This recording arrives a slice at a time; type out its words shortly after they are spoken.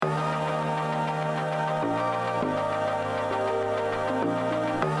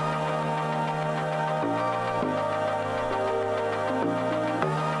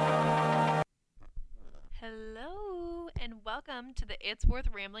Worth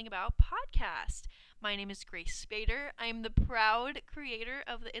Rambling About podcast. My name is Grace Spader. I'm the proud creator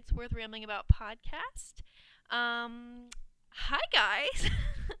of the It's Worth Rambling About podcast. Hi guys.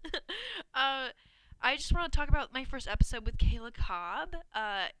 I just want to talk about my first episode with Kayla Cobb.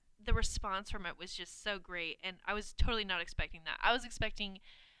 The response from it was just so great, and I was totally not expecting that. I was expecting,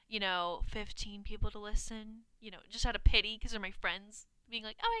 15 people to listen, just out of pity because they're my friends, being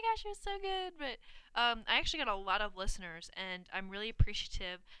like, oh my gosh, it was so good. But I actually got a lot of listeners, and I'm really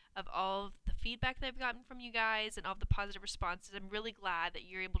appreciative of all of the feedback that I've gotten from you guys and all of the positive responses. I'm really glad that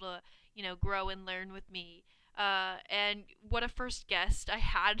you're able to, grow and learn with me. And what a first guest I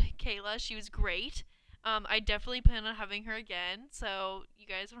had, Kayla. She was great. I definitely plan on having her again, so you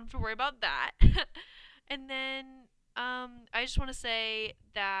guys don't have to worry about that. And then I just want to say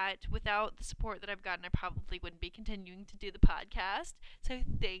that without the support that I've gotten, I probably wouldn't be continuing to do the podcast. So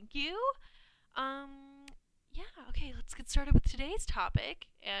thank you. Yeah, okay, let's get started with today's topic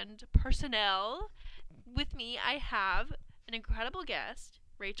and personnel. With me, I have an incredible guest,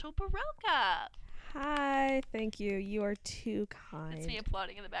 Rachel Barelka. Hi, thank you. You are too kind. That's me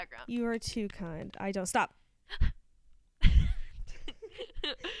applauding in the background. You are too kind. I don't stop.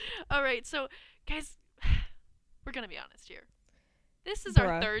 All right, so guys, we're gonna be honest here. This is Bruh.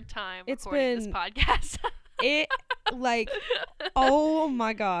 our third time It's recording this been- podcast. Oh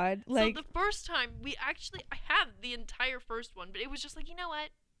my god. So the first time I have the entire first one, but it was just like, you know what?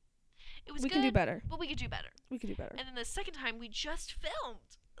 It was we good, can do better. but we could do better. We could do better. And then the second time, we just filmed.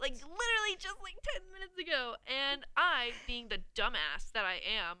 Like, literally just like 10 minutes ago. And I, being the dumbass that I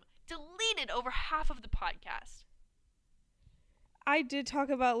am, deleted over half of the podcast. I did talk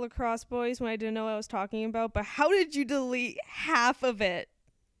about lacrosse boys when I didn't know what I was talking about, but how did you delete half of it?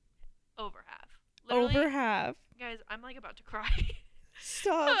 Over half. Literally, Over half. guys, I'm like about to cry.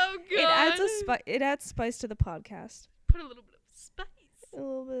 Stop. Oh, God. It adds spice to the podcast. Put a little bit of spice. A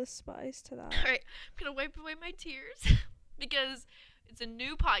little bit of spice to that. All right, I'm going to wipe away my tears because it's a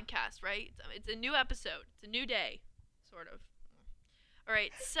new podcast, right? It's a new episode. It's a new day, sort of. All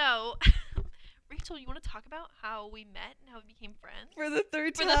right, so, Rachel, you want to talk about how we met and how we became friends? For the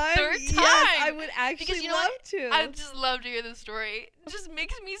third For time? the third Yes, time! I would actually Because you know love what? to. I just love to hear the story. It just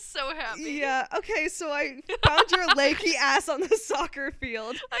makes me so happy. Yeah, okay, so I found your lanky ass on the soccer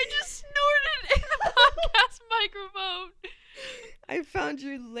field. I just snorted in the podcast microphone. I found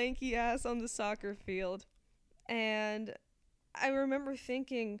your lanky ass on the soccer field. And I remember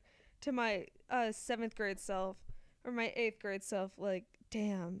thinking to my 7th grade self, or my 8th grade self, like,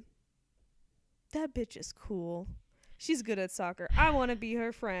 damn, that bitch is cool. She's good at soccer. I want to be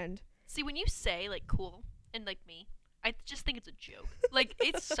her friend. See, when you say, like, cool and, like, me, I just think it's a joke. Like,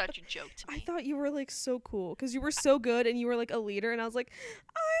 it's such a joke to me. I thought you were, like, so cool because you were so good and you were, like, a leader. And I was like,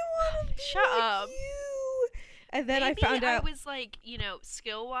 I want to be Shut like up. you. And then Maybe I found out. I was, like,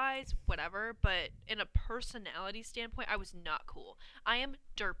 skill-wise, whatever, but in a personality standpoint, I was not cool. I am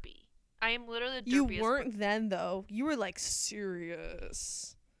derpy. I am literally the You derpiest. weren't then, though. You were, like,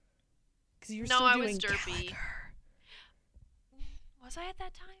 serious. Because you were No, still I doing was derpy. Gallagher. Was I at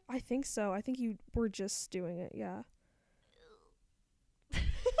that time? I think so. I think you were just doing it, yeah.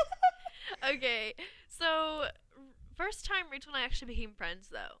 Okay, so first time Rachel and I actually became friends,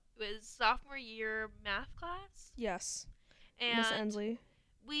 though, was sophomore year math class. Yes. And Miss Ensley.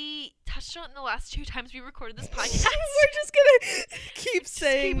 we touched on it in the last 2 times we recorded this podcast. We're just gonna keep Just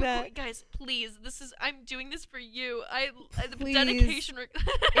saying keep that. guys, please, I'm doing this for you. The Please. dedication.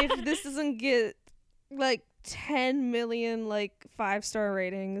 If this doesn't get, like, 10 million, like, 5-star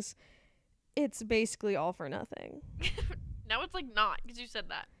ratings, it's basically all for nothing. Now it's like not, because you said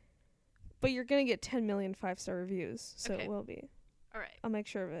that. But you're gonna get 10 million 5-star reviews, so Okay. it will be. All right. I'll make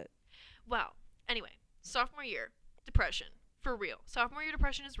sure of it. Well, anyway, sophomore year, depression. For real. Sophomore year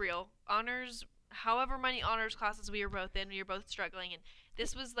depression is real. Honors, however many honors classes we were both in, we were both struggling. And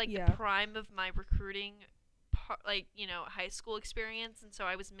this was, like, Yeah. the prime of my recruiting, high school experience. And so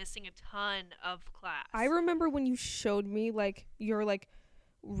I was missing a ton of class. I remember when you showed me, like, your, like,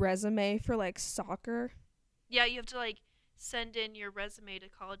 resume for, like, soccer. Yeah, you have to, like, send in your resume to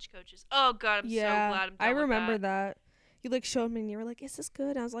college coaches. Oh, God, I'm so Yeah, glad I'm done I with remember that. You, like, showed me and you were like, is this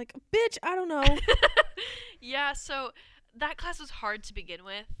good? I was like, bitch, I don't know. Yeah, so that class was hard to begin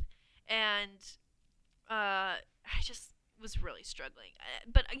with, and I just was really struggling.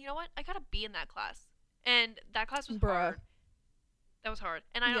 But you know what? I got a B in that class, and that class was Bruh. hard. That was hard,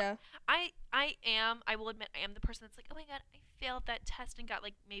 and I don't. Yeah. I will admit, I am the person that's like, oh my God, I failed that test and got,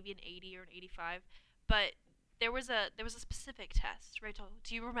 like, maybe an 80 or an 85, but there was a specific test, Rachel.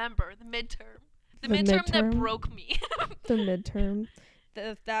 Do you remember the midterm? The midterm that midterm? broke me. The midterm.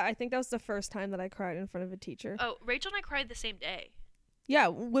 That I think that was the first time that I cried in front of a teacher. Oh, Rachel and I cried the same day. Yeah,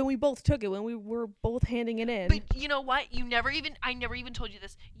 when we both took it, when we were both handing it in. But you know what? I never even told you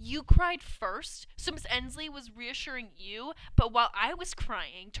this. You cried first, so Miss Ensley was reassuring you. But while I was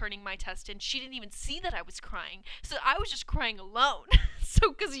crying, turning my test in, she didn't even see that I was crying. So I was just crying alone.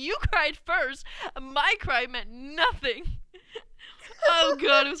 So because you cried first, my cry meant nothing. Oh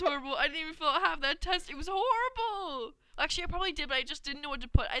god, it was horrible. I didn't even fill out half that test. It was horrible. Actually, I probably did, but I just didn't know what to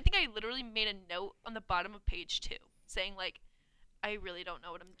put. I think I literally made a note on the bottom of page 2 saying like, I really don't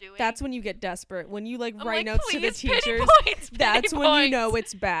know what I'm doing. That's when you get desperate. When you like I'm write like, notes to the "Please, pity teachers, points, pity that's when you know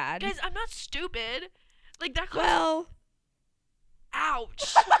points." it's bad. Guys, I'm not stupid. Like that class. Well,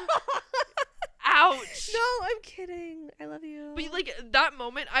 Ouch. Ouch. no, I'm kidding. I love you. But like that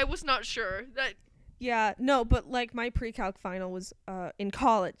moment, I was not sure that. Yeah, no, but like my pre-calc final was in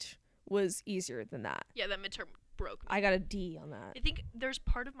college was easier than that. Yeah, that midterm broke me. I got a D on that. I think there's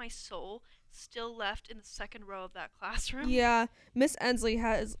part of my soul still left in the second row of that classroom. Yeah, Miss Ensley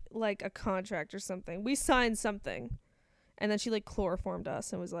has like a contract or something. We signed something, and then she like chloroformed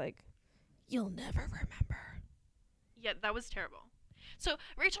us and was like, "You'll never remember." Yeah, that was terrible. So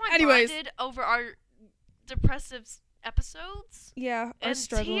Rachel and I Anyways. bonded over our depressive episodes Yeah, our and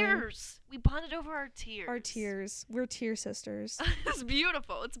struggling, tears. We bonded over our tears. our tears. We're tear sisters. It's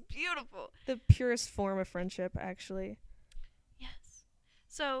beautiful. It's beautiful. The purest form of friendship, actually. Yes.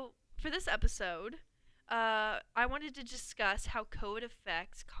 So for this episode, I wanted to discuss how COVID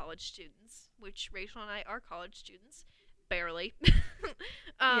affects college students, which Rachel and I are college students, barely,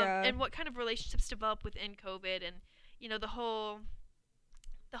 Yeah. and what kind of relationships develop within COVID, and you know the whole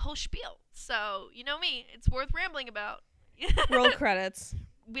spiel. So you know me, it's worth rambling about. Roll credits.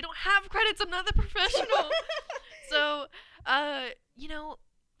 We don't have credits. I'm not the professional. So, you know,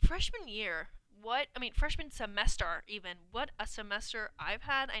 freshman year. Freshman semester even. What a semester I've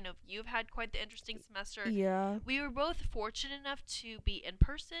had. I know you've had quite the interesting semester. Yeah. We were both fortunate enough to be in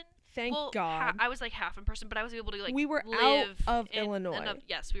person. Thank Well, God. I was like half in person, but I was able to like We were out live of in Illinois.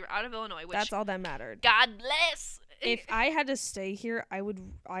 yes, we were out of Illinois, which That's all that mattered. God bless. If I had to stay here, I would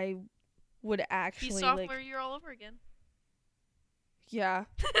be actually sophomore like year all over again. yeah.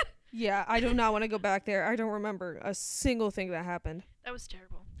 Yeah, I do not want to go back there. I don't remember a single thing that happened. That was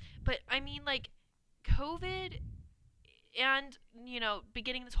terrible. But I mean, like, COVID and, you know,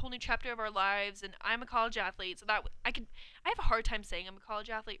 beginning this whole new chapter of our lives, and I'm a college athlete, so that I have a hard time saying I'm a college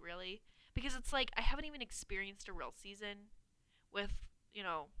athlete, really, because it's like I haven't even experienced a real season with, you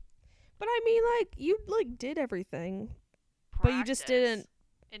know, But I mean, like, you like did everything, but you just practice didn't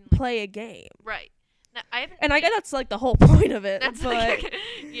and, like, play a game. right. Now, I haven't. And I guess that's like the whole point of it. That's but like,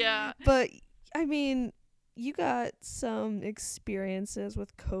 yeah. but I mean, you got some experiences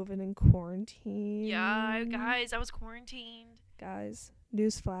with COVID and quarantine. Yeah, guys, I was quarantined. Guys,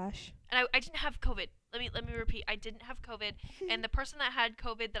 newsflash. And I didn't have COVID. Let me repeat. I didn't have COVID, and the person that had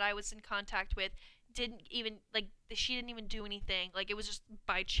COVID that I was in contact with didn't even she didn't even do anything. Like it was just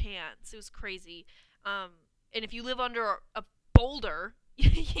by chance. It was crazy. And if you live under a boulder,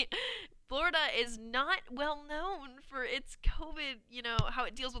 Florida is not well known for its COVID. You know how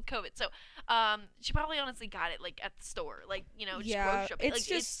it deals with COVID. So she probably honestly got it like at the store, like you know, just Yeah, grocery shopping. it's Like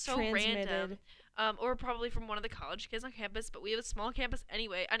just it's so transmitted. random. Or probably from one of the college kids on campus, but we have a small campus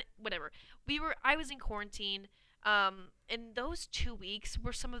anyway. And whatever. I was in quarantine. And those 2 weeks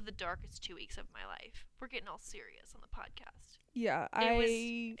were some of the darkest 2 weeks of my life. We're getting all serious on the podcast. Yeah,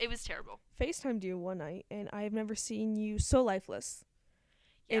 It was terrible. FaceTimed you one night, and I have never seen you so lifeless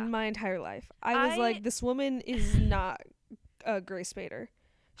Yeah. in my entire life. I was I- like, this woman is not Grace Bader.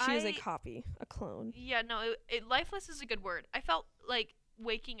 She is a I- copy, a clone. Yeah, no, lifeless is a good word. I felt like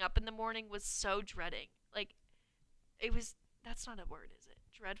waking up in the morning was so dreading. Like, that's not a word, is it?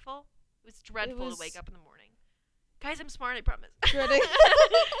 Dreadful? It was dreadful was- to wake up in the morning. Guys, I'm smart, I promise. Dreading.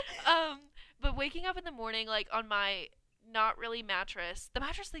 But waking up in the morning, like, on my not really mattress, the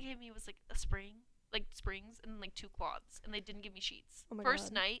mattress they gave me was, like, a spring, like, springs, and, like, 2 cloths, and they didn't give me sheets. Oh my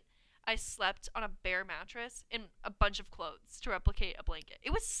First God. night, I slept on a bare mattress and a bunch of clothes to replicate a blanket.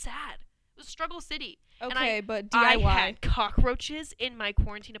 It was sad. It was struggle city. And Okay, but I DIY. had cockroaches in my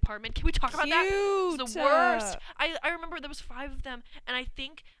quarantine apartment. Can we talk about that? It was the worst. I remember there was 5 of them, and I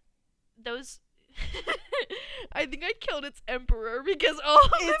think those. I think I killed its emperor because all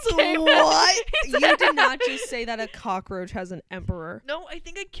of It's them came what? It's- You did not just say that a cockroach has an emperor. No, I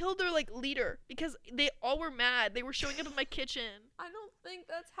think I killed their like leader because they all were mad. They were showing up in my kitchen, I don't think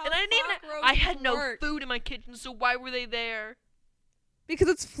that's how and I didn't even. I had no food in my kitchen, so why were they there? Because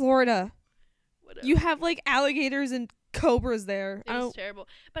it's Florida. Whatever. You have like alligators and cobras there. It was terrible.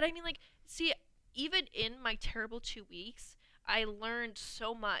 But I mean, like, see, even in my terrible 2 weeks, I learned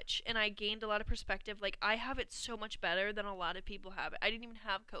so much and I gained a lot of perspective. Like, I have it so much better than a lot of people have it. I didn't even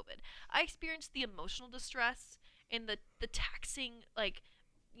have COVID. I experienced the emotional distress and the taxing, like,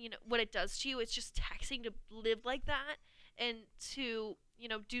 what it does to you. It's just taxing to live like that and to,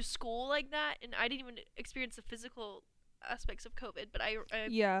 do school like that. And I didn't even experience the physical aspects of COVID, but I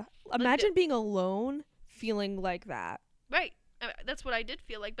Yeah. lived Imagine it. being alone feeling like that. Right. That's what I did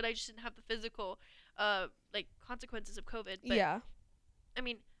feel like, but I just didn't have the physical, like, consequences of COVID. But Yeah. I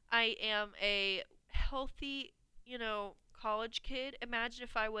mean, I am a healthy, college kid. Imagine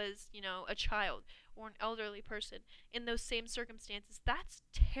if I was, a child or an elderly person in those same circumstances. That's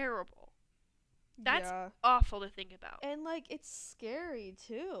terrible. That's Yeah. awful to think about. And like it's scary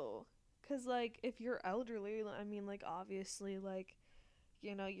too. Cuz like if you're elderly, I mean like obviously like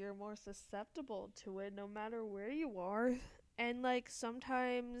you're more susceptible to it no matter where you are. And like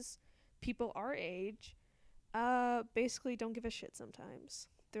sometimes people our age basically don't give a shit sometimes.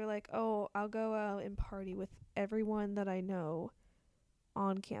 They're like, "Oh, I'll go out and party with everyone that I know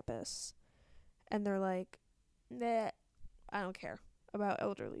on campus." And they're like, "Nah, I don't care about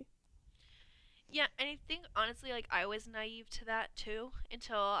elderly." Yeah, and I think honestly, like, I was naive to that too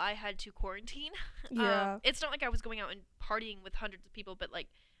until I had to quarantine. Yeah. It's not like I was going out and partying with hundreds of people, but like,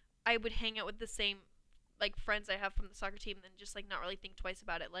 I would hang out with the same like friends I have from the soccer team, and then just like not really think twice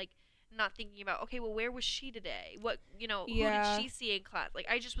about it. Like, not thinking about, okay, well, where was she today? What, who did Yeah. she see in class? Like,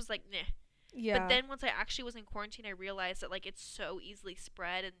 I just was like, nah. But Yeah. then once I actually was in quarantine, I realized that like it's so easily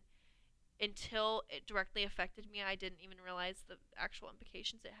spread, and until it directly affected me, I didn't even realize the actual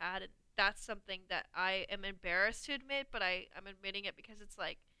implications it had. And that's something that I am embarrassed to admit, but I'm admitting it because it's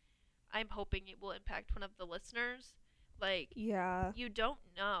like I'm hoping it will impact one of the listeners. Like, Yeah. you don't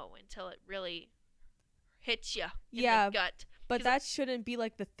know until it really hits you in Yeah, the gut. but 'Cause that shouldn't be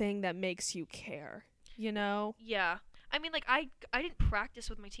like the thing that makes you care, you know? yeah, I mean, like, I didn't practice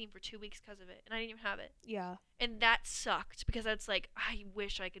with my team for 2 weeks because of it, and I didn't even have it, Yeah. and that sucked because it's like I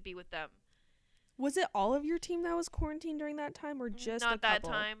wish I could be with them. Was it all of your team that was quarantined during that time or just a Not that couple?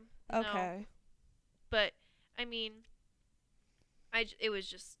 time. No. Okay. But I mean, it was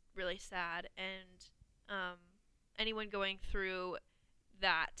just really sad, and um, anyone going through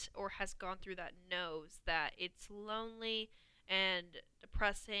that or has gone through that knows that it's lonely and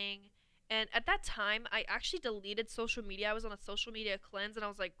depressing. And at that time, I actually deleted social media. I was on a social media cleanse, and I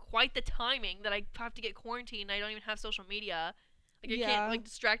was like, quite the timing that I have to get quarantined. I don't even have social media. Like, I can't Yeah. like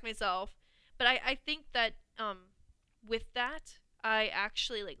distract myself. But I think that with that, I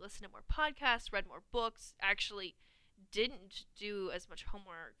actually like listened to more podcasts, read more books. Actually, didn't do as much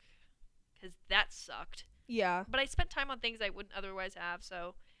homework because that sucked. Yeah. But I spent time on things I wouldn't otherwise have.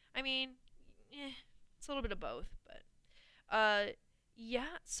 So, I mean, it's a little bit of both. But,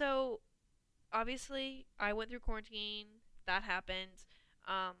 yeah. So, obviously, I went through quarantine. That happened.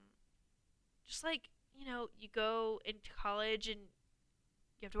 Um, just like, you go into college and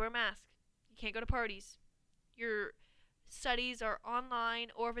you have to wear a mask. You can't go to parties. Your studies are online,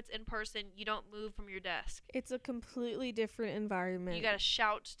 or if it's in person, you don't move from your desk. It's a completely different environment. You gotta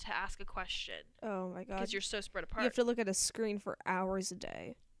shout to ask a question Oh my god. because you're so spread apart. You have to look at a screen for hours a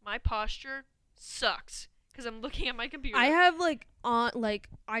day. My posture sucks because I'm looking at my computer. I have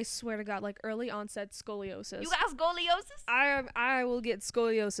I swear to god, like early onset scoliosis. You got scoliosis? I will get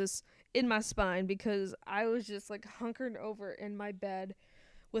scoliosis in my spine because I was just like hunkered over in my bed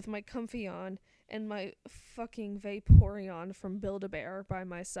with my comfy on and my fucking Vaporeon from Build-A-Bear by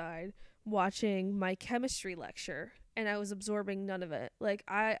my side watching my chemistry lecture, and I was absorbing none of it. Like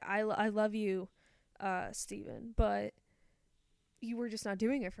I love you, Steven, but you were just not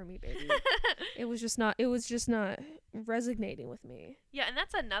doing it for me, baby. It was just not resonating with me. Yeah, and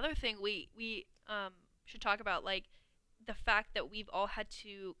that's another thing we should talk about, like the fact that we've all had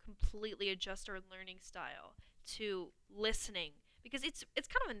to completely adjust our learning style to listening, because it's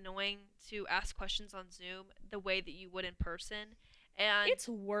kind of annoying to ask questions on Zoom the way that you would in person, and It's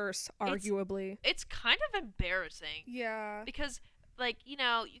worse, arguably. it's kind of embarrassing Yeah. because, like, you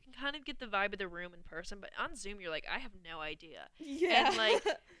can kind of get the vibe of the room in person, but on Zoom you're like, I have no idea. Yeah. And like,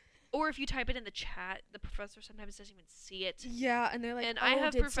 or if you type it in the chat, the professor sometimes doesn't even see it. yeah, and they're like, And oh, I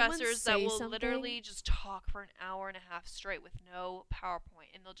have did someone professors that say will something? literally just talk for an hour and a half straight with no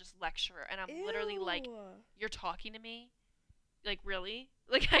PowerPoint, and they'll just lecture, and I'm literally like, Ew. you're talking to me? Like, really?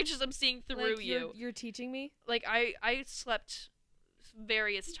 Like, I'm seeing through Like, you. You're teaching me? Like, I slept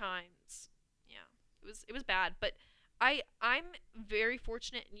various times. Yeah. It was bad, but I'm very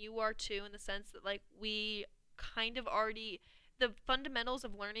fortunate, and you are too, in the sense that like we kind of already, the fundamentals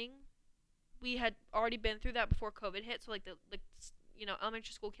of learning, we had already been through that before COVID hit. So like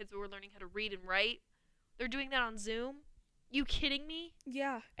elementary school kids who were learning how to read and write, they're doing that on Zoom. You kidding me?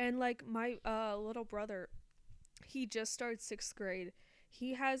 Yeah, and like my little brother, he just started 6th grade.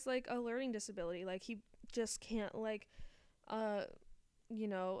 He has like a learning disability. Like he just can't like uh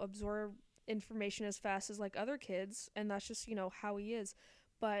absorb information as fast as like other kids, and that's just, how he is.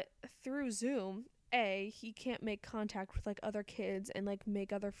 But through Zoom, A, he can't make contact with like other kids and like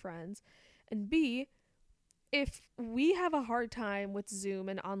make other friends. And B, if we have a hard time with Zoom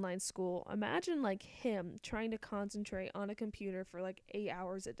and online school, imagine like him trying to concentrate on a computer for like 8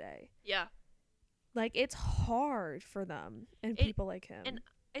 hours a day. Yeah. Like it's hard for them and It people like him. and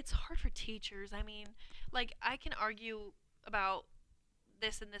it's hard for teachers. I mean, like I can argue about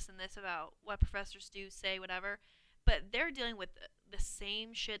this and this and this about what professors do, say, whatever, but they're dealing with the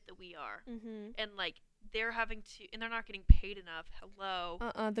same shit that we are. Mhm. And like they're having to, and they're not getting paid enough. Hello.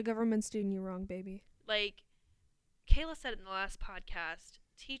 The government's doing you wrong, baby. Like Kayla said in the last podcast,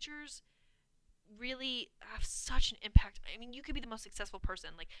 teachers really have such an impact. I mean, you could be the most successful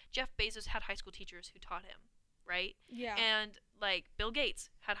person. Like Jeff Bezos had high school teachers who taught him, right? Yeah. And like Bill Gates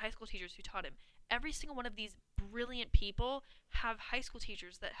had high school teachers who taught him. Every single one of these brilliant people have high school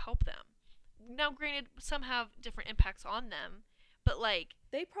teachers that help them. Now, granted, some have different impacts on them, but like,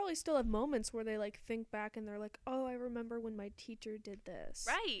 They probably still have moments where they like think back and they're like, "Oh, I remember when my teacher did this."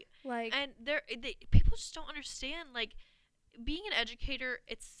 right. Like, And people just don't understand, like, being an educator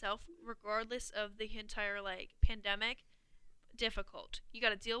itself, regardless of the entire like pandemic, difficult. You got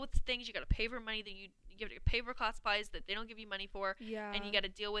to deal with things. You got to pay for money that you have to pay for class supplies that they don't give you money for, yeah. and you got to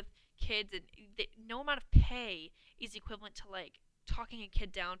deal with kids, and no amount of pay is equivalent to like talking a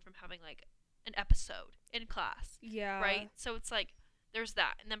kid down from having like an episode in class, Yeah. right? So it's like there's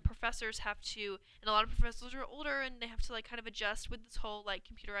that, and then professors have to, and a lot of professors are older, and they have to like kind of adjust with this whole like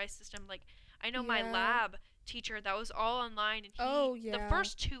computerized system. Like I know my Yeah. lab teacher, that was all online, and Oh, the yeah.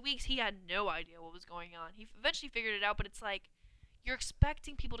 first 2 weeks he had no idea what was going on. He eventually figured it out, but it's like you're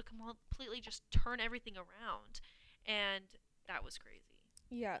expecting people to completely just turn everything around, and that was crazy.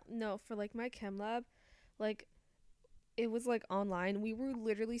 Yeah, no, for like my chem lab, like it was like online. We were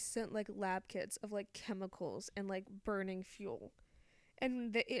literally sent like lab kits of like chemicals and like burning fuel.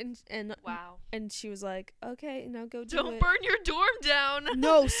 And Wow. and she was like, "Okay, now go do Don't it." burn your dorm down.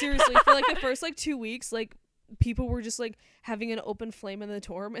 No, seriously, for like the first like 2 weeks, like people were just like having an open flame in the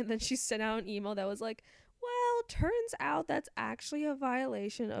dorm, and then she sent out an email that was like, "Well, turns out that's actually a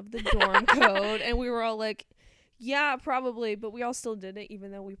violation of the dorm code." And we were all like, "Yeah, probably," but we all still did it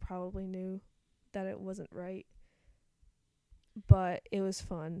even though we probably knew that it wasn't right. But it was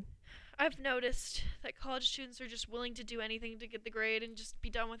fun. I've noticed that college students are just willing to do anything to get the grade and just be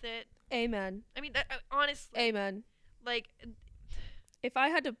done with it. Amen. I mean, that, honestly, Amen. like, If I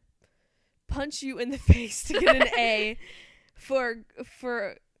had to punch you in the face to get an A for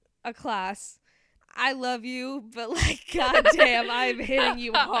a class, I love you, but like goddamn, I'm hitting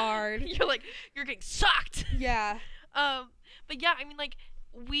you hard. you're getting sucked. Yeah. But yeah, I mean, like,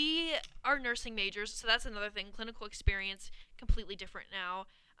 we are nursing majors, so that's another thing. Clinical experience, completely different now.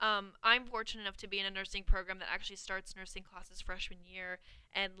 I'm fortunate enough to be in a nursing program that actually starts nursing classes freshman year,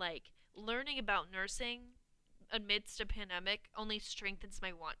 and like learning about nursing amidst a pandemic only strengthens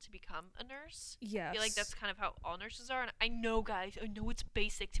my want to become a nurse. Yes. I feel like that's kind of how all nurses are, and I know, guys, I know it's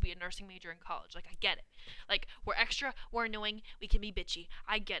basic to be a nursing major in college. Like, I get it. Like, we're extra, we're annoying, we can be bitchy.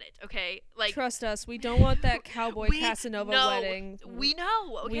 I get it, okay? Like, trust us, we don't want that cowboy we Casanova know, wedding. We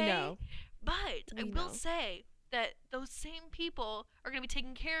know, okay? We know. But I We will know. say that those same people are going to be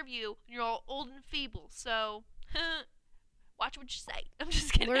taking care of you when you're all old and feeble. So, watch what you say. I'm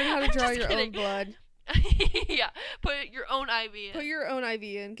just kidding. Learn how to I'm draw just your kidding. own blood. Yeah, put your own IV in. Put your own IV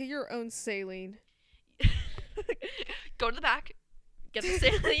in. Get your own saline. Go to the back. Get the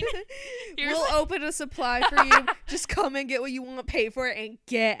saline. Here's We'll open a supply for you. Just come and get what you want, pay for it, and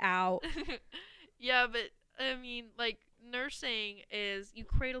get out. Yeah, but I mean, like, nursing is you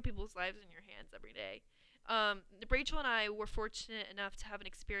cradle people's lives in your hands every day. Rachel and I were fortunate enough to have an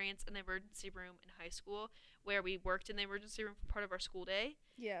experience in the emergency room in high school where we worked in the emergency room for part of our school day.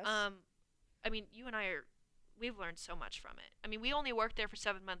 Yes. I mean, you and we've learned so much from it. I mean, we only worked there for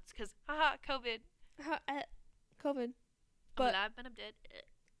 7 months because, haha, COVID. COVID. I'm But alive and I'm dead.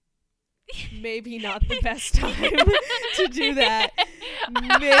 maybe not the best time to do that.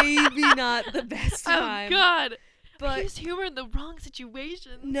 Maybe not the best time. Oh, God. But Use humor in the wrong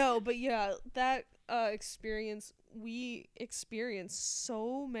situation. no, but yeah, that experience, we experienced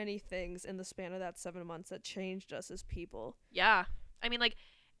so many things in the span of that 7 months that changed us as people. Yeah. I mean, like,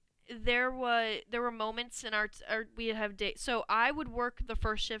 there were moments in our we'd have days. So I would work the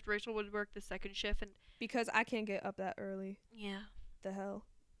first shift, Rachel would work the second shift, and Because I can't get up that early. yeah, The hell?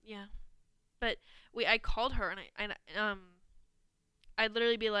 yeah. But I called her and I'd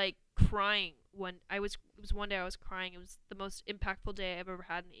literally be like crying when it was one day I was crying. It was the most impactful day I've ever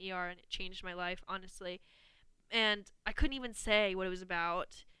had in the ER, and it changed my life, honestly. And I couldn't even say what it was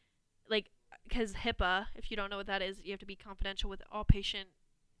about, like, because HIPAA, if you don't know what that is, you have to be confidential with all patient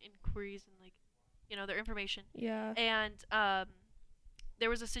inquiries and, like, their information. Yeah. And there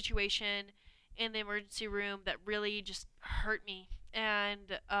was a situation in the emergency room that really just hurt me,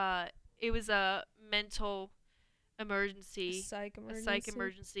 and it was a mental emergency, Psych a emergency. psych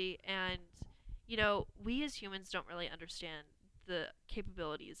emergency, and we as humans don't really understand the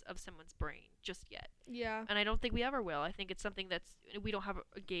capabilities of someone's brain just yet, Yeah. and I don't think we ever will. I think it's something that's we don't have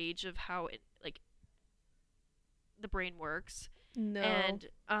a gauge of how it, like, the brain works, No. and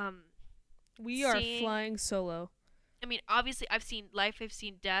we are seeing- flying solo. I mean, obviously, I've seen life, I've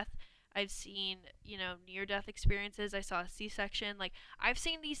seen death, I've seen, near death experiences. I saw a C section. Like, I've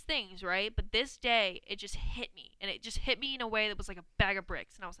seen these things, right? But this day, it just hit me. And it just hit me in a way that was like a bag of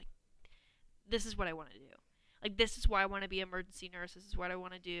bricks. And I was like, this is what I want to do. Like, this is why I want to be an emergency nurse. This is what I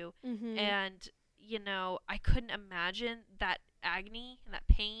want to do. Mm-hmm. And, I couldn't imagine that agony and that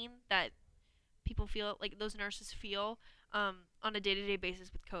pain that people feel, like those nurses feel, on a day-to-day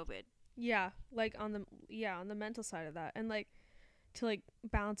basis with COVID. Yeah, like on the mental side of that, and like to like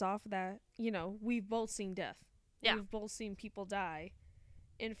bounce off of that, we've both seen death. Yeah. We've both seen people die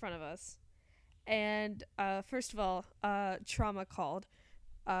in front of us, and first of all, trauma called.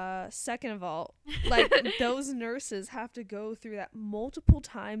 Second of all, like those nurses have to go through that multiple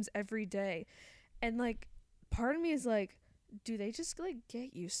times every day, and like part of me is like, do they just like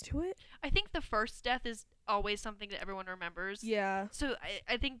get used to it? I think the first death is always something that everyone remembers. Yeah. So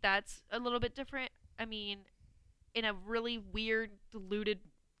I think that's a little bit different. I mean, in a really weird,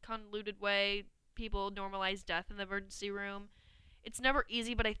 convoluted way, people normalize death in the emergency room. It's never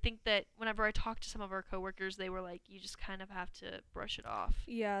easy, but I think that whenever I talk to some of our coworkers, they were like, you just kind of have to brush it off.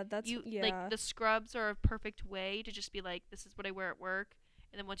 Yeah, Like, the scrubs are a perfect way to just be like, this is what I wear at work.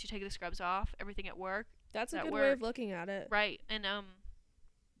 And then once you take the scrubs off, everything at work. That's a at good way work. of looking at it. Right. And,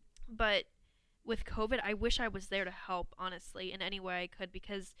 but with COVID, I wish I was there to help, honestly, in any way I could,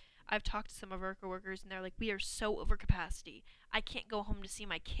 because I've talked to some of our coworkers, and they're like, we are so over capacity. I can't go home to see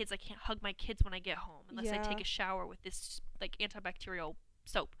my kids. I can't hug my kids when I get home unless I Yeah. take a shower with this, like, antibacterial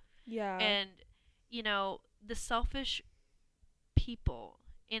soap. Yeah. And, the selfish people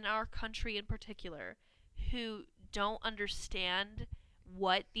in our country in particular who don't understand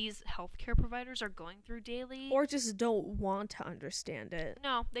what these healthcare providers are going through daily. Or just don't want to understand it.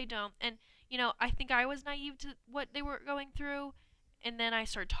 No, they don't. And, I think I was naive to what they were going through. And then I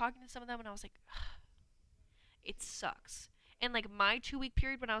started talking to some of them, and I was like, it sucks. And, like, my 2-week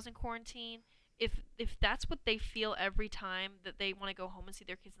period when I was in quarantine, if that's what they feel every time that they want to go home and see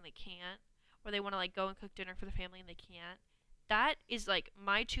their kids and they can't, or they want to, like, go and cook dinner for the family and they can't, that is, like,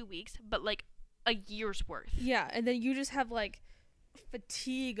 my 2 weeks, but, like, a year's worth. Yeah, and then you just have, like,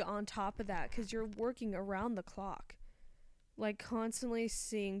 fatigue on top of that because you're working around the clock. Like, constantly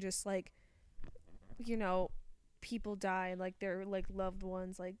seeing just, like, people die and, like, their, like, loved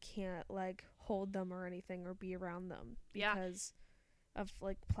ones, like, can't, like, hold them or anything or be around them because of,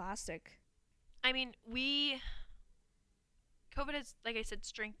 like, plastic. I mean, COVID has, like I said,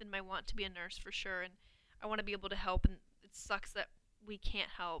 strengthened my want to be a nurse for sure, and I want to be able to help, and it sucks that we can't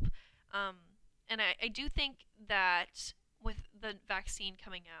help. And I do think that with the vaccine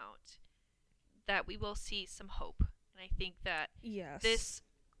coming out, that we will see some hope. And I think that Yes.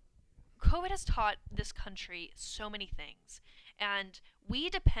 COVID has taught this country so many things, and we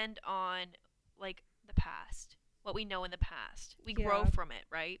depend on, like, the past, what we know in the past. We grow Yeah. from it,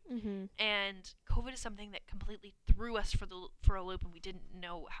 right? Mm-hmm. And COVID is something that completely threw us for a loop, and we didn't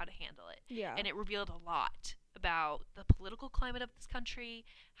know how to handle it. Yeah. And it revealed a lot about the political climate of this country,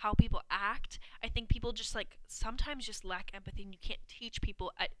 how people act. I think people just, like, sometimes just lack empathy, and you can't teach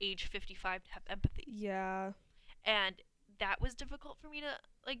people at age 55 to have empathy. Yeah. And that was difficult for me to,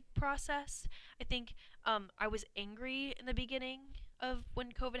 like, process. I think I was angry in the beginning of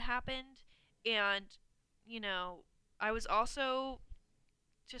when COVID happened, and I was also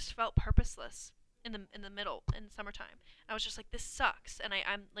just felt purposeless in the middle in summertime. I was just like, this sucks, and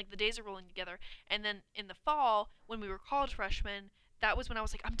I'm like, the days are rolling together. And then in the fall, when we were college freshmen, that was when I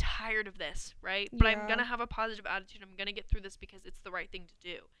was like, I'm tired of this, right? But I'm Yeah. gonna have a positive attitude. I'm gonna get through this because it's the right thing to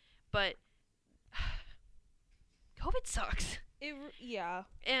do. But COVID sucks. Yeah.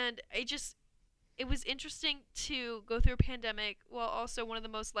 And it was interesting to go through a pandemic while also one of the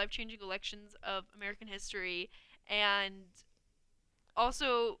most life-changing elections of American history, and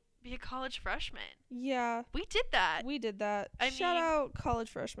also be a college freshman. Yeah. We did that. We did that. I Shout mean- out college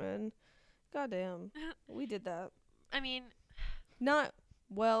freshmen. Goddamn. We did that. I mean, Not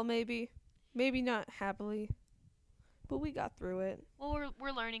well, maybe not happily, but we got through it. Well,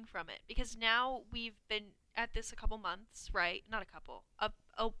 we're learning from it because now we've been at this a couple months, right? Not a couple,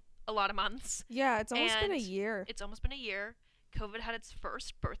 a lot of months, Yeah, it's almost been a and year. it's almost been a year. COVID had its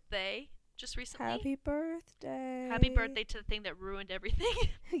first birthday just recently. Happy birthday. Happy birthday to the thing that ruined everything.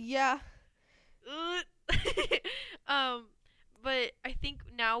 Yeah. um, but I think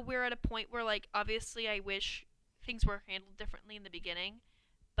now we're at a point where, like, obviously, I wish things were handled differently in the beginning,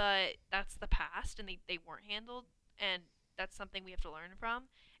 but that's the past, and they weren't handled, and that's something we have to learn from.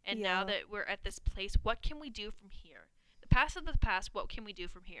 And now Yeah. that we're at this place, what can we do from here? The past is the past. What can we do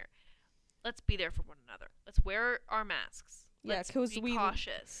from here? Let's be there for one another. Let's wear our masks. Yeah, Let's 'cause be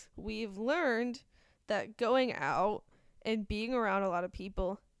cautious. we've learned that going out and being around a lot of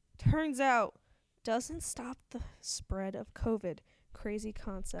people turns out doesn't stop the spread of COVID. Crazy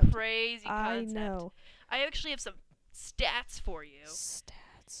concept. Crazy I concept. know. I actually have some stats for you. Stats.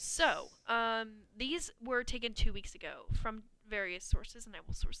 So, these were taken 2 weeks ago from various sources, and I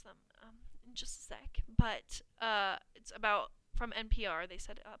will source them in just a sec. But it's about from NPR. They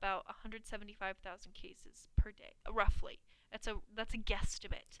said about 175,000 cases per day, roughly. That's a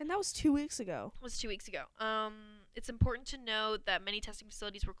guesstimate. And that was 2 weeks ago. Was 2 weeks ago. It's important to note that many testing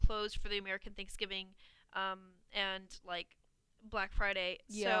facilities were closed for the American Thanksgiving, and like Black Friday.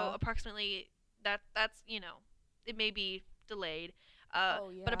 Yeah. So approximately that's it may be delayed. Oh,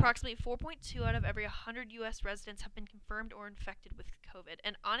 yeah. But approximately 4.2 out of every 100 U.S. residents have been confirmed or infected with COVID.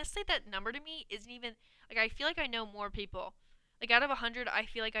 And honestly, that number to me isn't even like I feel like I know more people. Like out of 100, I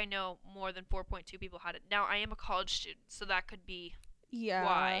feel like I know more than 4.2 people had it. Now I am a college student, so that could be Yeah.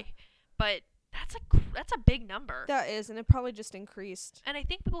 why. But that's a big number. That is, and it probably just increased. And I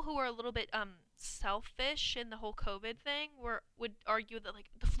think people who are a little bit selfish in the whole COVID thing would argue that like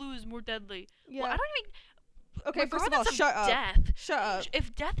the flu is more deadly. Yeah. Well, I don't even. Okay, first of all, regardless shut up. Death. Shut up.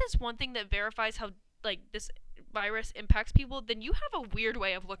 If death is one thing that verifies how like this virus impacts people, then you have a weird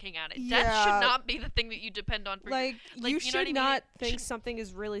way of looking at it. Death Yeah. should not be the thing that you depend on for Like, like, you you know should what I mean? not It think should- something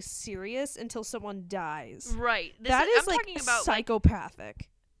is really serious until someone dies. right. That is I'm like talking about like psychopathic.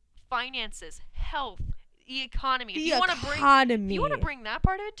 finances, health, the economy. The If you want to bring economy. you want to bring that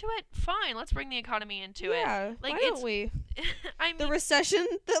part into it, fine. Let's bring the economy into yeah, Like, why it's- don't we? it. I mean, The recession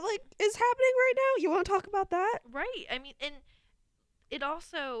that like is happening right now. You want to talk about that? right. I mean, and it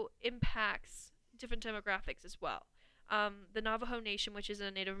also impacts different demographics as well. The Navajo Nation, which is a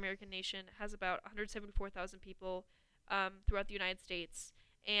Native American nation, has about 174,000 people throughout the United States,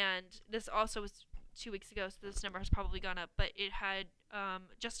 and this also was 2 weeks ago, so this number has probably gone up. But it had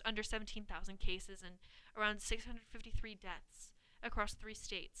just under 17,000 cases and around 653 deaths across 3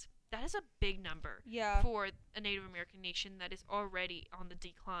 states. That is a big number Yeah. for a Native American nation that is already on the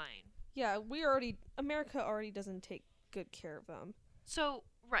decline. Yeah, America already doesn't take good care of them. So,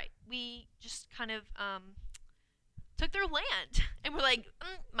 right, we just kind of took their land, and we're like,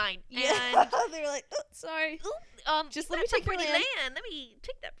 mine. Yeah. They're like, oh, sorry. And Just let me that's a take your pretty land. Let me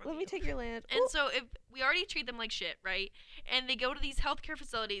take that from Let you. me take your land. And Ooh. so, if we already treat them like shit, right? And they go to these healthcare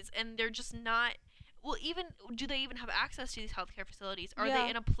facilities, and they're just not. Well, even do they even have access to these healthcare facilities? Are Yeah. they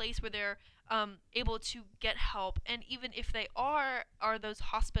in a place where they're able to get help? And even if they are those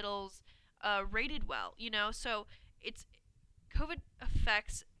hospitals rated well? You know, so it's COVID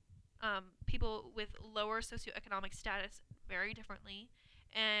affects people with lower socioeconomic status very differently,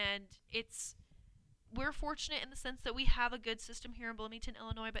 and we're fortunate in the sense that we have a good system here in Bloomington,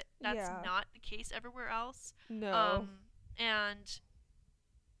 Illinois, but that's Yeah. not the case everywhere else. No. And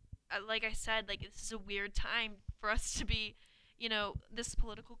like I said, like this is a weird time for us to be, this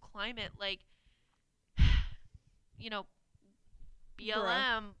political climate, like,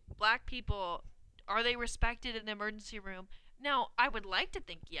 BLM, black people, are they respected in the emergency room? Now, I would like to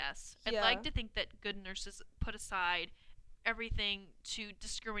think yes. I'd Yeah. like to think that good nurses put aside everything to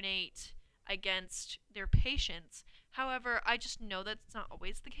discriminate against their patients. However, I just know that's not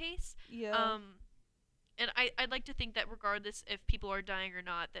always the case. Yeah. And I'd like to think that regardless if people are dying or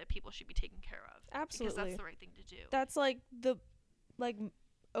not, that people should be taken care of. Because Absolutely. that's the right thing to do. That's like the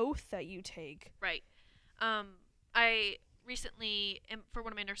oath that you take. Right. I recently, for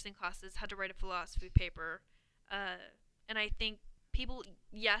one of my nursing classes, had to write a philosophy paper. And I think people,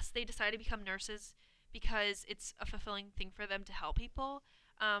 yes, they decide to become nurses because it's a fulfilling thing for them to help people.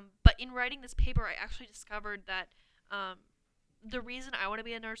 But in writing this paper, I actually discovered that the reason I want to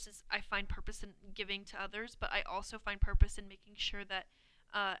be a nurse is I find purpose in giving to others, but I also find purpose in making sure that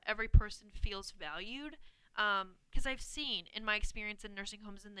every person feels valued. Because I've seen in my experience in nursing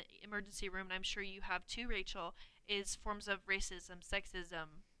homes in the emergency room, and I'm sure you have too, Rachel, is forms of racism,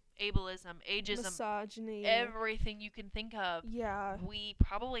 sexism, ableism, ageism, Misogyny. everything you can think of. Yeah. We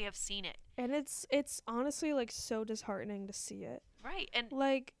probably have seen it. And it's honestly like so disheartening to see it. Right. And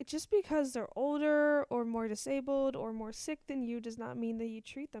Like, just because they're older or more disabled or more sick than you does not mean that you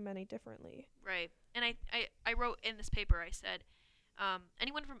treat them any differently. right. And I wrote in this paper, I said,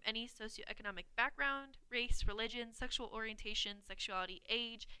 anyone from any socioeconomic background, race, religion, sexual orientation, sexuality,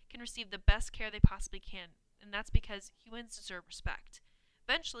 age can receive the best care they possibly can. And that's because humans deserve respect.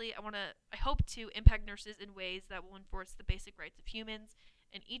 Eventually, I hope to impact nurses in ways that will enforce the basic rights of humans,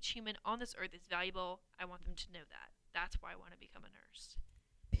 and each human on this earth is valuable. I want them to know that. That's why I want to become a nurse.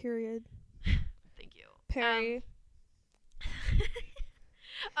 Period. Thank you. Perry.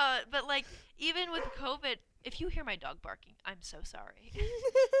 But like, even with COVID, if you hear my dog barking, I'm so sorry.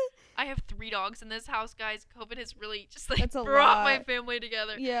 I have 3 dogs in this house, guys. COVID has really just like That's a brought my lot. family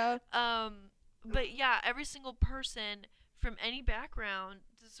together. Yeah. But yeah, every single person from any background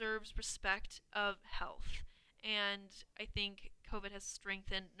deserves respect of health. And I think COVID has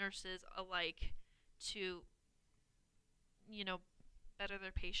strengthened nurses alike to, better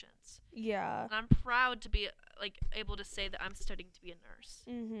their patients. Yeah. And I'm proud to be like able to say that I'm studying to be a nurse.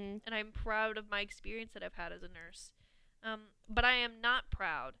 Mm-hmm. And I'm proud of my experience that I've had as a nurse. But I am not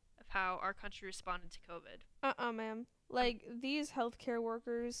proud of how our country responded to COVID. Ma'am. Like, these healthcare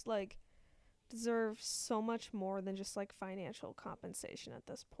workers, like, deserve so much more than just, like, financial compensation at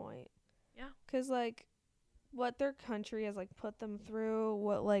this point. Yeah. 'Cause, like, what their country has, like, put them through,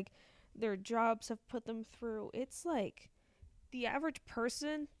 what, like, their jobs have put them through, it's, like, the average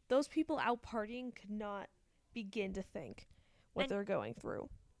person, those people out partying could not begin to think what And they're going through.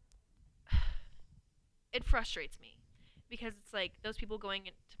 It frustrates me because it's like those people going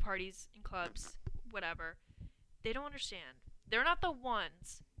into parties and clubs, whatever, they don't understand. They're not the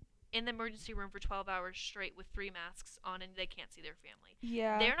ones in the emergency room for 12 hours straight with 3 masks on and they can't see their family.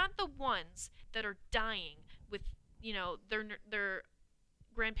 Yeah. They're not the ones that are dying with, their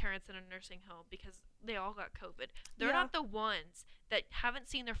grandparents in a nursing home because they all got COVID. They're Yeah. not the ones that haven't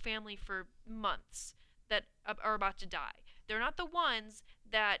seen their family for months that are about to die. They're not the ones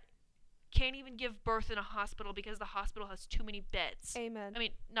that can't even give birth in a hospital because the hospital has too many beds. Amen. I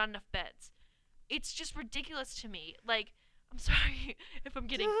mean, not enough beds. It's just ridiculous to me. Like, I'm sorry if I'm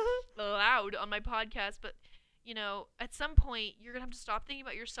getting loud on my podcast, but at some point you're gonna have to stop thinking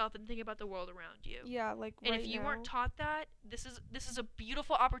about yourself and think about the world around you. Yeah, like, And right if you now. weren't taught that, this is a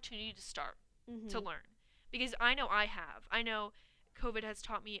beautiful opportunity to start to learn, because I know I have. I know COVID has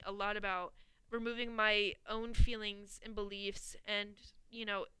taught me a lot about removing my own feelings and beliefs, and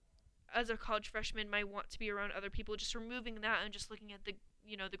as a college freshman, my want to be around other people, just removing that and just looking at the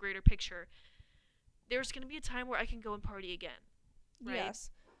the greater picture. There's gonna be a time where I can go and party again. Right? Yes.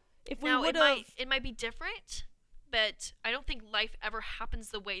 If we Now would it might be different, but I don't think life ever happens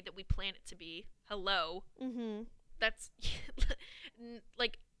the way that we plan it to be. Hello. That's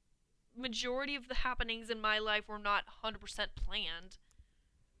like majority of the happenings in my life were not 100% planned.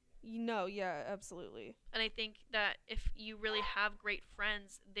 No, yeah, absolutely. And I think that if you really have great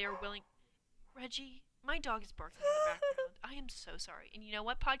friends, they're willing. Reggie, my dog is barking in the background. I am so sorry. And you know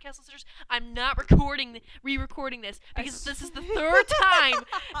what, podcast listeners? I'm not re-recording this because this is the 3rd time.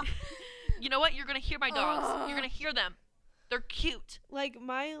 You know what? You're going to hear my dogs. You're going to hear them. They're cute. Like,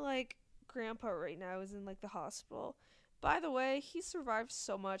 my, grandpa right now is in, the hospital. By the way, he survived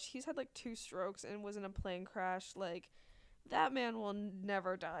so much. He's had, 2 strokes and was in a plane crash. That man will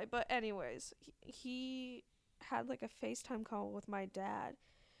never die. But anyways, he had, a FaceTime call with my dad.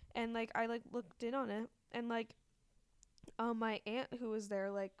 And, I, looked in on it. And, my aunt who was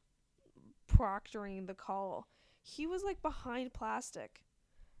there, proctoring the call, he was, behind plastic.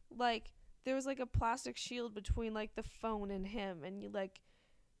 There was, a plastic shield between, the phone and him. And,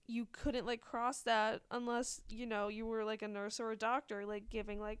 you couldn't, cross that unless, you were, a nurse or a doctor,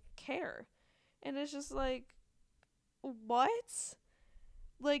 giving, care. And it's just, what?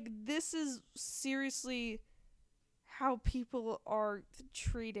 This is seriously how people are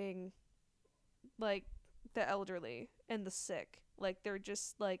treating, the elderly and the sick. They're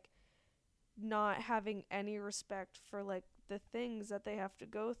just, not having any respect for, the things that they have to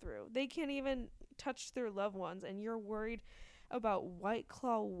go through. They can't even touch their loved ones, and you're worried about White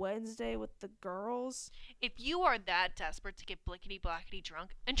Claw Wednesday with the girls. If you are that desperate to get blickety-blackety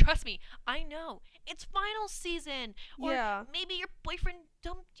drunk, and trust me, I know, it's final season. Or Yeah. maybe your boyfriend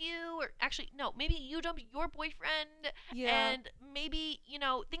dumped you, or actually, no, maybe you dumped your boyfriend, Yeah. and maybe,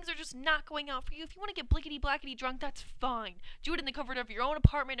 things are just not going out for you. If you want to get blickety-blackety drunk, that's fine. Do it in the comfort of your own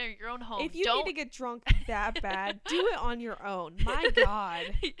apartment or your own home. If you Don't need to get drunk that bad, do it on your own. My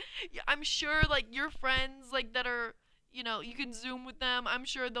God. I'm sure, your friends, that are, You know, you can Zoom with them. I'm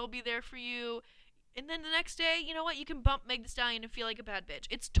sure they'll be there for you. And then the next day, you know what? You can bump Meg Thee Stallion and feel like a bad bitch.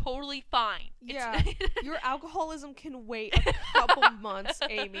 It's totally fine. Yeah. Your alcoholism can wait a couple months,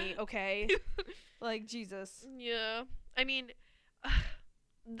 Amy, okay? Like, Jesus. Yeah. I mean,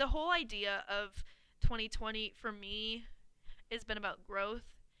 the whole idea of 2020 for me has been about growth.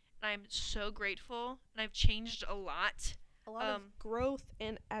 And I'm so grateful. And I've changed a lot. A lot of growth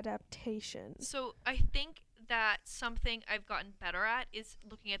and adaptation. So I think that something I've gotten better at is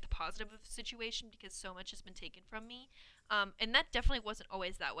looking at the positive of the situation because so much has been taken from me. And that definitely wasn't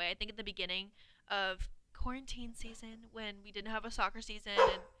always that way. I think at the beginning of quarantine season when we didn't have a soccer season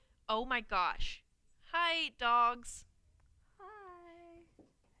and oh my gosh. Hi, dogs. Hi.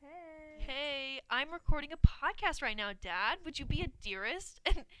 Hey. Hey, I'm recording a podcast right now, Dad. Would you be a dearest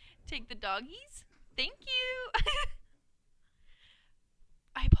and take the doggies? Thank you.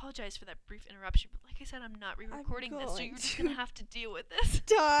 I apologize for that brief interruption, but like I said, I'm not re-recording this, so you're just going to have to deal with this.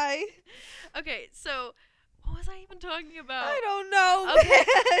 Die. Okay, so what was I even talking about? I don't know, Okay.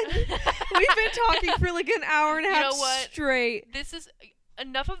 man. We've been talking for like an hour and a half straight. This is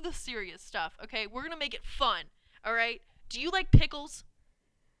enough of the serious stuff, okay? We're going to make it fun, all right? Do you like pickles?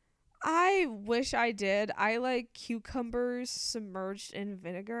 I wish I did. I like cucumbers submerged in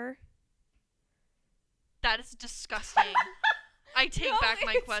vinegar. That is disgusting. I take back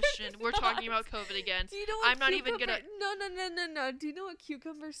my question. We're talking about COVID again. Do you know what I'm not even gonna. No. Do you know what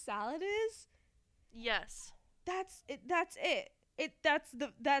cucumber salad is? Yes. That's it.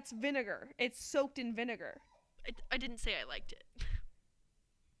 That's vinegar. It's soaked in vinegar. I didn't say I liked it.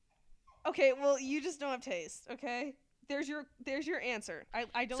 Okay, well you just don't have taste. Okay, there's your answer.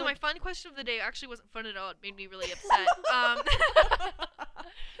 I don't. So my fun question of the day actually wasn't fun at all. It made me really upset.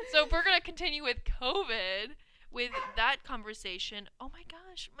 So if we're gonna continue with COVID. With that conversation, oh my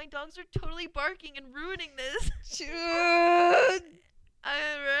gosh, my dogs are totally barking and ruining this.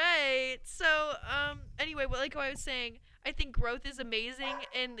 Alright, so, anyway, well, like I was saying, I think growth is amazing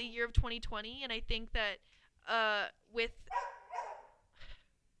in the year of 2020, and I think that, with...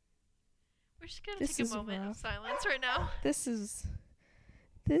 We're just gonna take a moment of silence right now. This is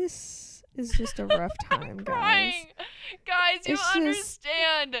just a rough time, guys. Guys, you don't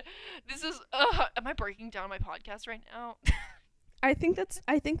understand. This is am I breaking down my podcast right now? I think that's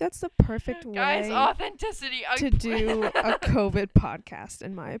the perfect way, guys, authenticity to do a COVID podcast,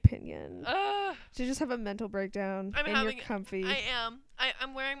 in my opinion. To just have a mental breakdown you're comfy. I am.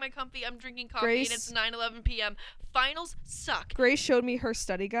 I'm wearing my comfy. I'm drinking coffee and it's 9:11 p.m. Finals suck. Grace showed me her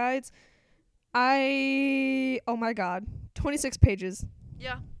study guides. Oh my god, 26 pages.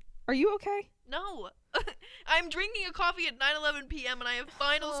 Yeah. Are you okay? No. I'm drinking a coffee at 9:11 p.m. and I have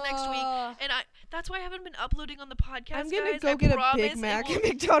finals next week, and that's why I haven't been uploading on the podcast. I'm gonna guys. go get a Big Mac at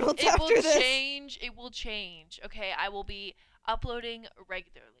McDonald's after this. It will change. Okay, I will be uploading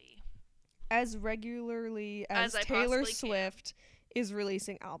regularly. As regularly as Taylor Swift is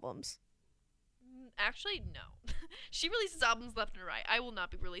releasing albums. Actually, no. She releases albums left and right. I will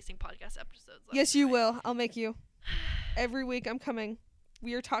not be releasing podcast episodes. Yes, you will. I'll make you. Every week I'm coming.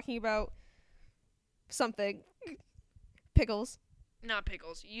 We are talking about something. Pickles. Not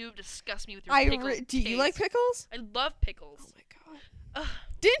pickles. You disgust me with your pickles. Do you like pickles? I love pickles. Oh my god.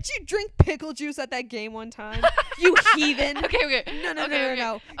 Didn't you drink pickle juice at that game one time? You heathen. Okay.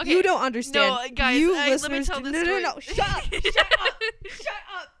 No. Okay. You don't understand. No, guys, you let me tell this story. No. Shut up. Shut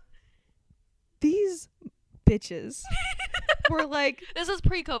up. These bitches were like... This was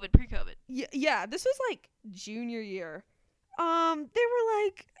pre-COVID. Yeah, this was like junior year. They were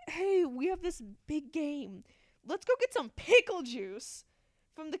like, hey, we have this big game. Let's go get some pickle juice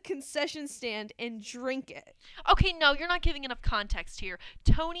from the concession stand and drink it. Okay, no, you're not giving enough context here.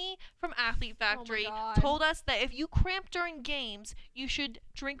 Tony from Athlete Factory told us that if you cramp during games, you should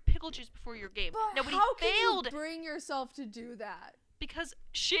drink pickle juice before your game. But Now, how can you bring yourself to do that? Because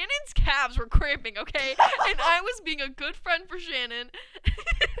Shannon's calves were cramping, okay? And I was being a good friend for Shannon.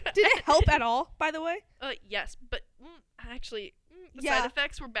 Did it help at all, by the way? Yes, but actually, the Yeah. side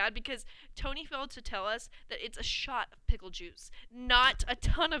effects were bad because Tony failed to tell us that it's a shot of pickle juice, not a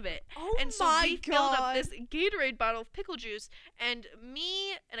ton of it. Oh and so my we filled up God. this Gatorade bottle of pickle juice, and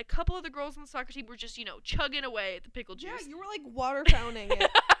me and a couple of the girls on the soccer team were just, chugging away at the pickle juice. Yeah, you were like water fountaining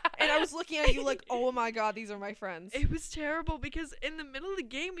it. And I was looking at you like, oh my god, these are my friends. It was terrible because in the middle of the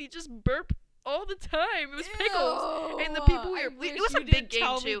game, we just burp all the time. It was pickles. And the people it was a big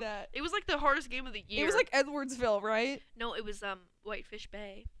game, too. It was like the hardest game of the year. It was like Edwardsville, right? No, it was Whitefish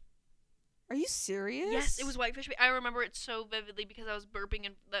Bay. Are you serious? Yes, it was Whitefish Bay. I remember it so vividly because I was burping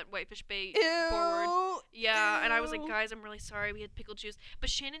in that Whitefish Bay Ew. forward. Yeah, Ew. and I was like, guys, I'm really sorry we had pickle juice. But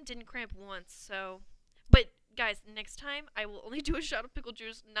Shannon didn't cramp once, so... But guys, next time I will only do a shot of pickle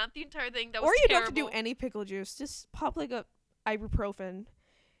juice, not the entire thing. That Or was you terrible. don't have to do any pickle juice. Just pop like a ibuprofen.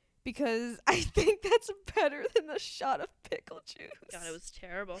 Because I think that's better than the shot of pickle juice. God, it was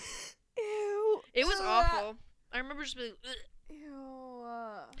terrible. Ew. It was awful. I remember just being, ugh. Ew.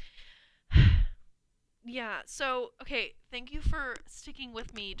 Yeah, so, okay, thank you for sticking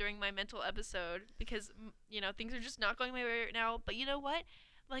with me during my mental episode because, things are just not going my way right now. But you know what?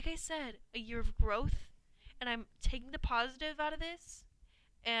 Like I said, a year of growth, and I'm taking the positive out of this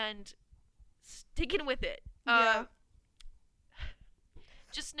and sticking with it. Yeah.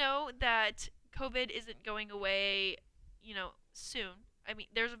 Just know that COVID isn't going away, soon. I mean,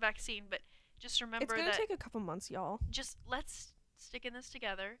 there's a vaccine, but just remember It's going that to take a couple months, y'all. just let's stick in this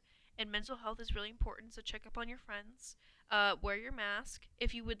together. And mental health is really important, so check up on your friends. Wear your mask.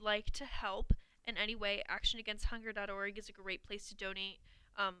 If you would like to help in any way, actionagainsthunger.org is a great place to donate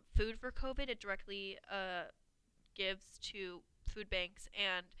food for COVID. It directly gives to food banks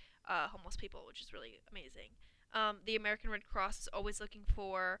and homeless people, which is really amazing. The American Red Cross is always looking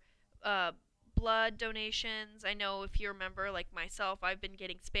for blood donations. I know if you remember, like myself, I've been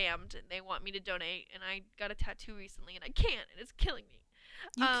getting spammed and they want me to donate, and I got a tattoo recently and I can't, and it's killing me.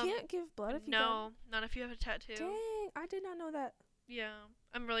 You can't give blood if you No, not if you have a tattoo. Dang, I did not know that. Yeah,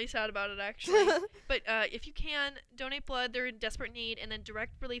 I'm really sad about it actually. But if you can donate blood, they're in desperate need, and then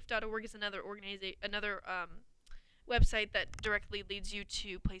directrelief.org is another website that directly leads you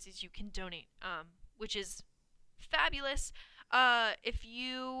to places you can donate, which is fabulous. If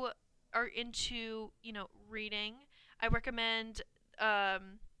you are into, reading, I recommend,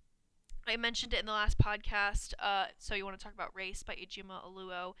 I mentioned it in the last podcast, So You Want to Talk About Race by Ejima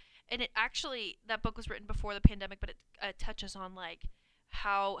Oluo. And that book was written before the pandemic, but it touches on, like,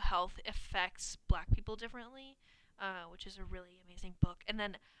 how health affects black people differently, which is a really amazing book. And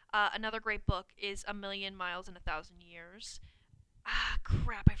then another great book is A Million Miles in 1,000 Years. Ah,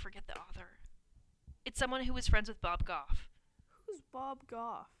 crap, I forget the author. It's someone who was friends with Bob Goff. Who's Bob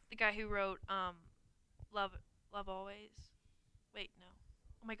Goff? The guy who wrote Love Always. Wait, no.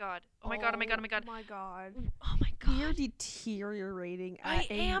 Oh my god. Oh my god. Oh my god. Oh my god. You're deteriorating. I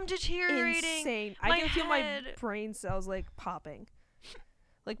am deteriorating. Insane. My I can feel my head. brain cells like popping.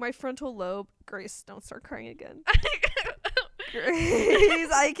 Like my frontal lobe. Grace, don't start crying again. Grace,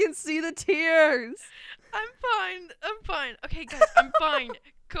 I can see the tears. I'm fine. Okay, guys, I'm fine.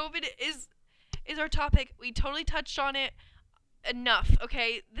 COVID is our topic. We totally touched on it. Enough,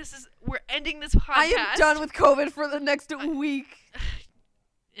 okay? We're ending this podcast. I am done with COVID for the next week.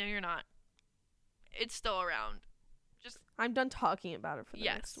 No, you're not. It's still around. I'm done talking about it for the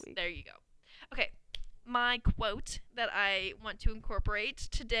next week. There you go. Okay, my quote that I want to incorporate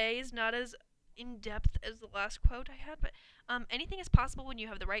today is not as in-depth as the last quote I had, but anything is possible when you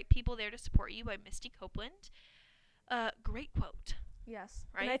have the right people there to support you by Misty Copeland. Great quote. Yes.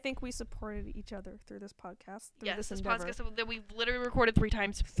 Right? And I think we supported each other through this podcast. Through This endeavor. podcast that we've literally recorded 3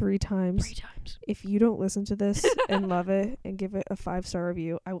 times. 3 times. 3 times. If you don't listen to this and love it and give it a 5-star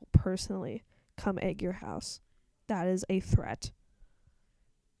review, I will personally come egg your house. That is a threat.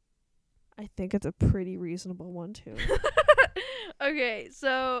 I think it's a pretty reasonable one, too. Okay,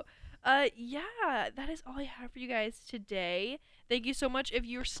 so, that is all I have for you guys today. Thank you so much if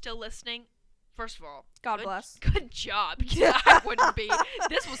you're still listening. First of all, God bless. Good job. Yeah, I wouldn't be.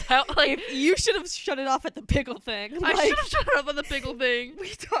 This was hell. Like, If you should have shut it off at the pickle thing. I should have shut up on the pickle thing. We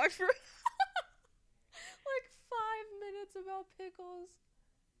talked for like 5 minutes about pickles.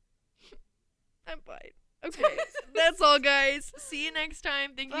 I'm fine. Okay, that's all, guys. See you next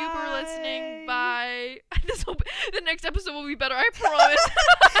time. Thank you for listening. Bye. The next episode will be better. I promise.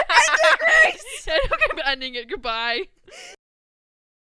 End it, Grace. Okay, I'm ending it. Goodbye.